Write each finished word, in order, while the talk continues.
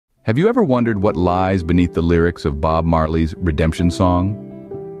Have you ever wondered what lies beneath the lyrics of Bob Marley's Redemption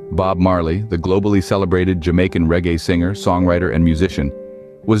Song? Bob Marley, the globally celebrated Jamaican reggae singer, songwriter, and musician,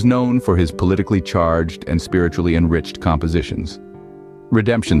 was known for his politically charged and spiritually enriched compositions.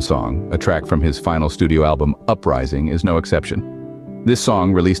 Redemption Song, a track from his final studio album Uprising, is no exception. This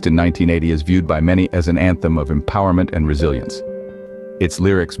song, released in 1980, is viewed by many as an anthem of empowerment and resilience. Its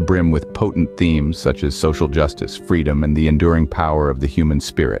lyrics brim with potent themes such as social justice, freedom, and the enduring power of the human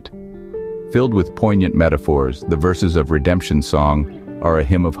spirit. Filled with poignant metaphors, the verses of Redemption Song are a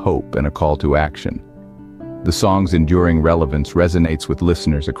hymn of hope and a call to action. The song's enduring relevance resonates with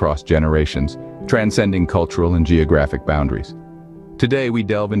listeners across generations, transcending cultural and geographic boundaries. Today we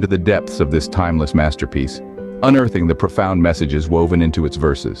delve into the depths of this timeless masterpiece, unearthing the profound messages woven into its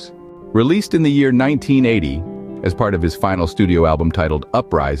verses. Released in the year 1980, as part of his final studio album titled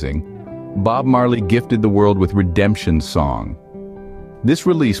Uprising, Bob Marley gifted the world with Redemption Song. This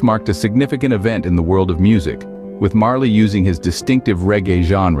release marked a significant event in the world of music, with Marley using his distinctive reggae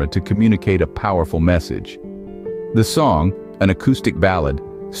genre to communicate a powerful message. The song, an acoustic ballad,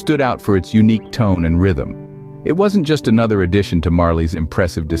 stood out for its unique tone and rhythm. It wasn't just another addition to Marley's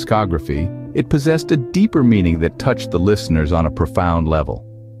impressive discography, it possessed a deeper meaning that touched the listeners on a profound level.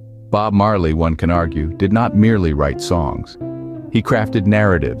 Bob Marley, one can argue, did not merely write songs. He crafted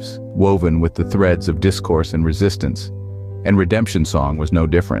narratives, woven with the threads of discourse and resistance, and Redemption Song was no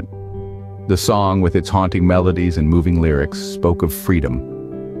different. The song, with its haunting melodies and moving lyrics, spoke of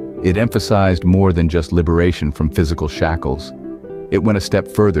freedom. It emphasized more than just liberation from physical shackles. It went a step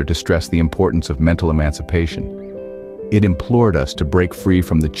further to stress the importance of mental emancipation. It implored us to break free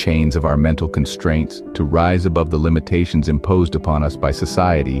from the chains of our mental constraints, to rise above the limitations imposed upon us by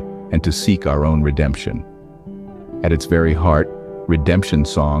society, and to seek our own redemption. At its very heart, Redemption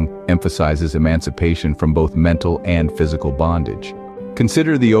Song emphasizes emancipation from both mental and physical bondage.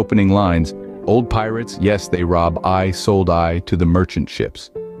 Consider the opening lines, "Old pirates, yes, they rob, I sold I to the merchant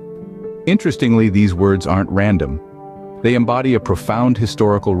ships." Interestingly, these words aren't random. They embody a profound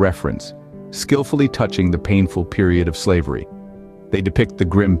historical reference, skillfully touching the painful period of slavery. They depict the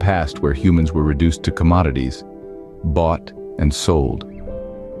grim past where humans were reduced to commodities, bought and sold.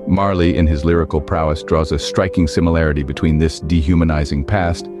 Marley, in his lyrical prowess, draws a striking similarity between this dehumanizing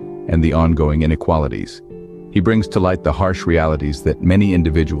past and the ongoing inequalities. He brings to light the harsh realities that many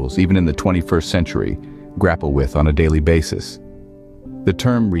individuals, even in the 21st century, grapple with on a daily basis. The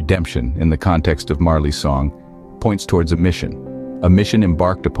term redemption, in the context of Marley's song, points towards a mission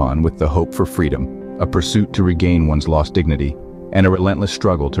embarked upon with the hope for freedom, a pursuit to regain one's lost dignity, and a relentless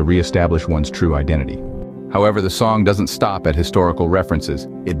struggle to re-establish one's true identity. However, the song doesn't stop at historical references.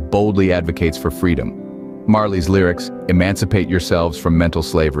 It boldly advocates for freedom. Marley's lyrics, "Emancipate yourselves from mental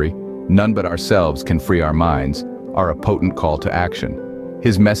slavery, none but ourselves can free our minds," are a potent call to action.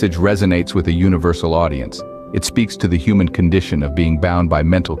 His message resonates with a universal audience. It speaks to the human condition of being bound by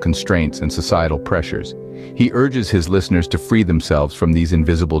mental constraints and societal pressures. He urges his listeners to free themselves from these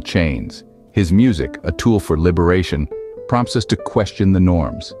invisible chains. His music, a tool for liberation, prompts us to question the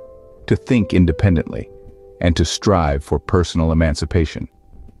norms, to think independently, and to strive for personal emancipation.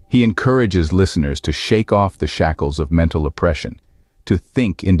 He encourages listeners to shake off the shackles of mental oppression, to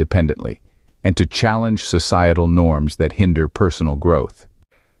think independently, and to challenge societal norms that hinder personal growth.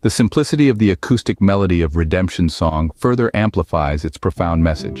 The simplicity of the acoustic melody of Redemption Song further amplifies its profound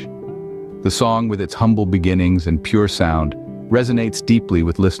message. The song, with its humble beginnings and pure sound, resonates deeply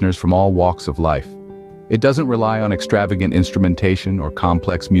with listeners from all walks of life. It doesn't rely on extravagant instrumentation or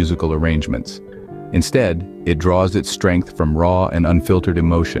complex musical arrangements. Instead, it draws its strength from raw and unfiltered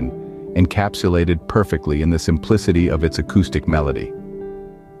emotion, encapsulated perfectly in the simplicity of its acoustic melody.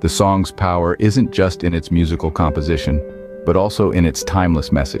 The song's power isn't just in its musical composition, but also in its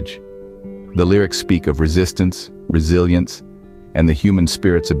timeless message. The lyrics speak of resistance, resilience, and the human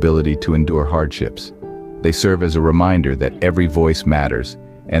spirit's ability to endure hardships. They serve as a reminder that every voice matters,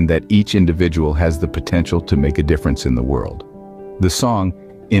 and that each individual has the potential to make a difference in the world. The song,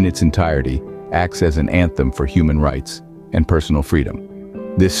 in its entirety, acts as an anthem for human rights and personal freedom.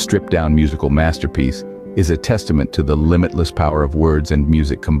 This stripped-down musical masterpiece is a testament to the limitless power of words and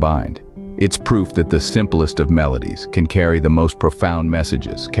music combined. It's proof that the simplest of melodies can carry the most profound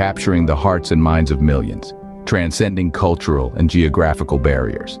messages, capturing the hearts and minds of millions, transcending cultural and geographical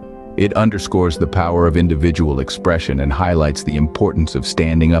barriers. It underscores the power of individual expression and highlights the importance of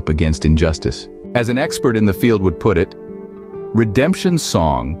standing up against injustice. As an expert in the field would put it, Redemption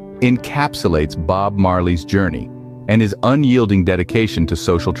Song encapsulates Bob Marley's journey and his unyielding dedication to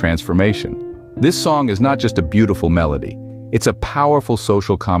social transformation. This song is not just a beautiful melody, it's a powerful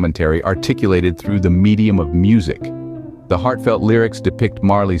social commentary articulated through the medium of music. The heartfelt lyrics depict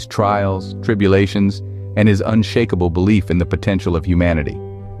Marley's trials, tribulations, and his unshakable belief in the potential of humanity.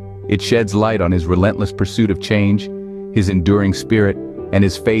 It sheds light on his relentless pursuit of change, his enduring spirit, and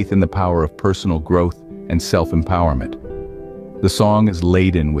his faith in the power of personal growth and self-empowerment. The song is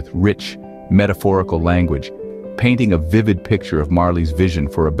laden with rich, metaphorical language, painting a vivid picture of Marley's vision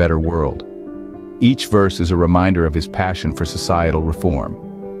for a better world. Each verse is a reminder of his passion for societal reform.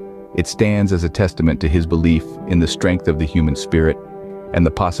 It stands as a testament to his belief in the strength of the human spirit and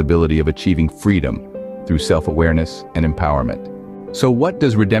the possibility of achieving freedom through self-awareness and empowerment. So what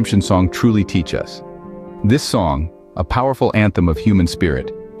does Redemption Song truly teach us? This song, a powerful anthem of human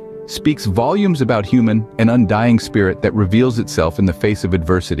spirit, speaks volumes about human and undying spirit that reveals itself in the face of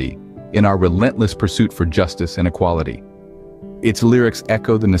adversity, in our relentless pursuit for justice and equality. Its lyrics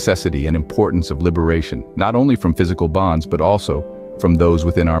echo the necessity and importance of liberation, not only from physical bonds but also from those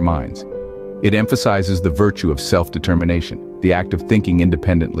within our minds. It emphasizes the virtue of self-determination, the act of thinking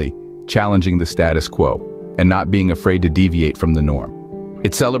independently, challenging the status quo, and not being afraid to deviate from the norm.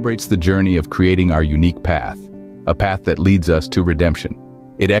 It celebrates the journey of creating our unique path, a path that leads us to redemption.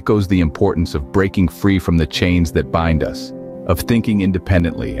 It echoes the importance of breaking free from the chains that bind us, of thinking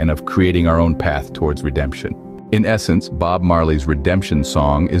independently, and of creating our own path towards redemption. In essence, Bob Marley's Redemption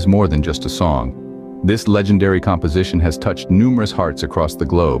Song is more than just a song. This legendary composition has touched numerous hearts across the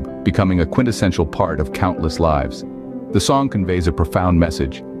globe, becoming a quintessential part of countless lives. The song conveys a profound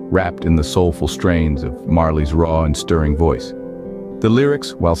message, wrapped in the soulful strains of Marley's raw and stirring voice. The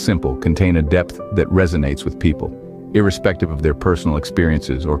lyrics, while simple, contain a depth that resonates with people, irrespective of their personal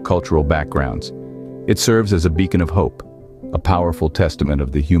experiences or cultural backgrounds. It serves as a beacon of hope, a powerful testament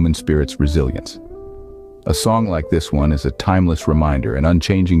of the human spirit's resilience. A song like this one is a timeless reminder, an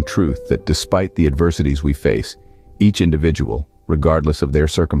unchanging truth that despite the adversities we face, each individual, regardless of their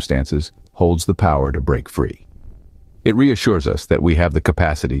circumstances, holds the power to break free. It reassures us that we have the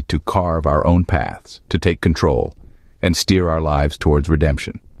capacity to carve our own paths, to take control, and steer our lives towards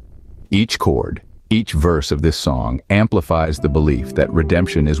redemption. Each chord, each verse of this song amplifies the belief that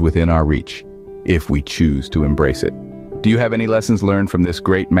redemption is within our reach, if we choose to embrace it. Do you have any lessons learned from this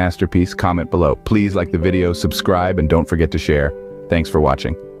great masterpiece? Comment below. Please like the video, subscribe, and don't forget to share. Thanks for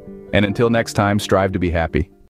watching. And until next time, strive to be happy.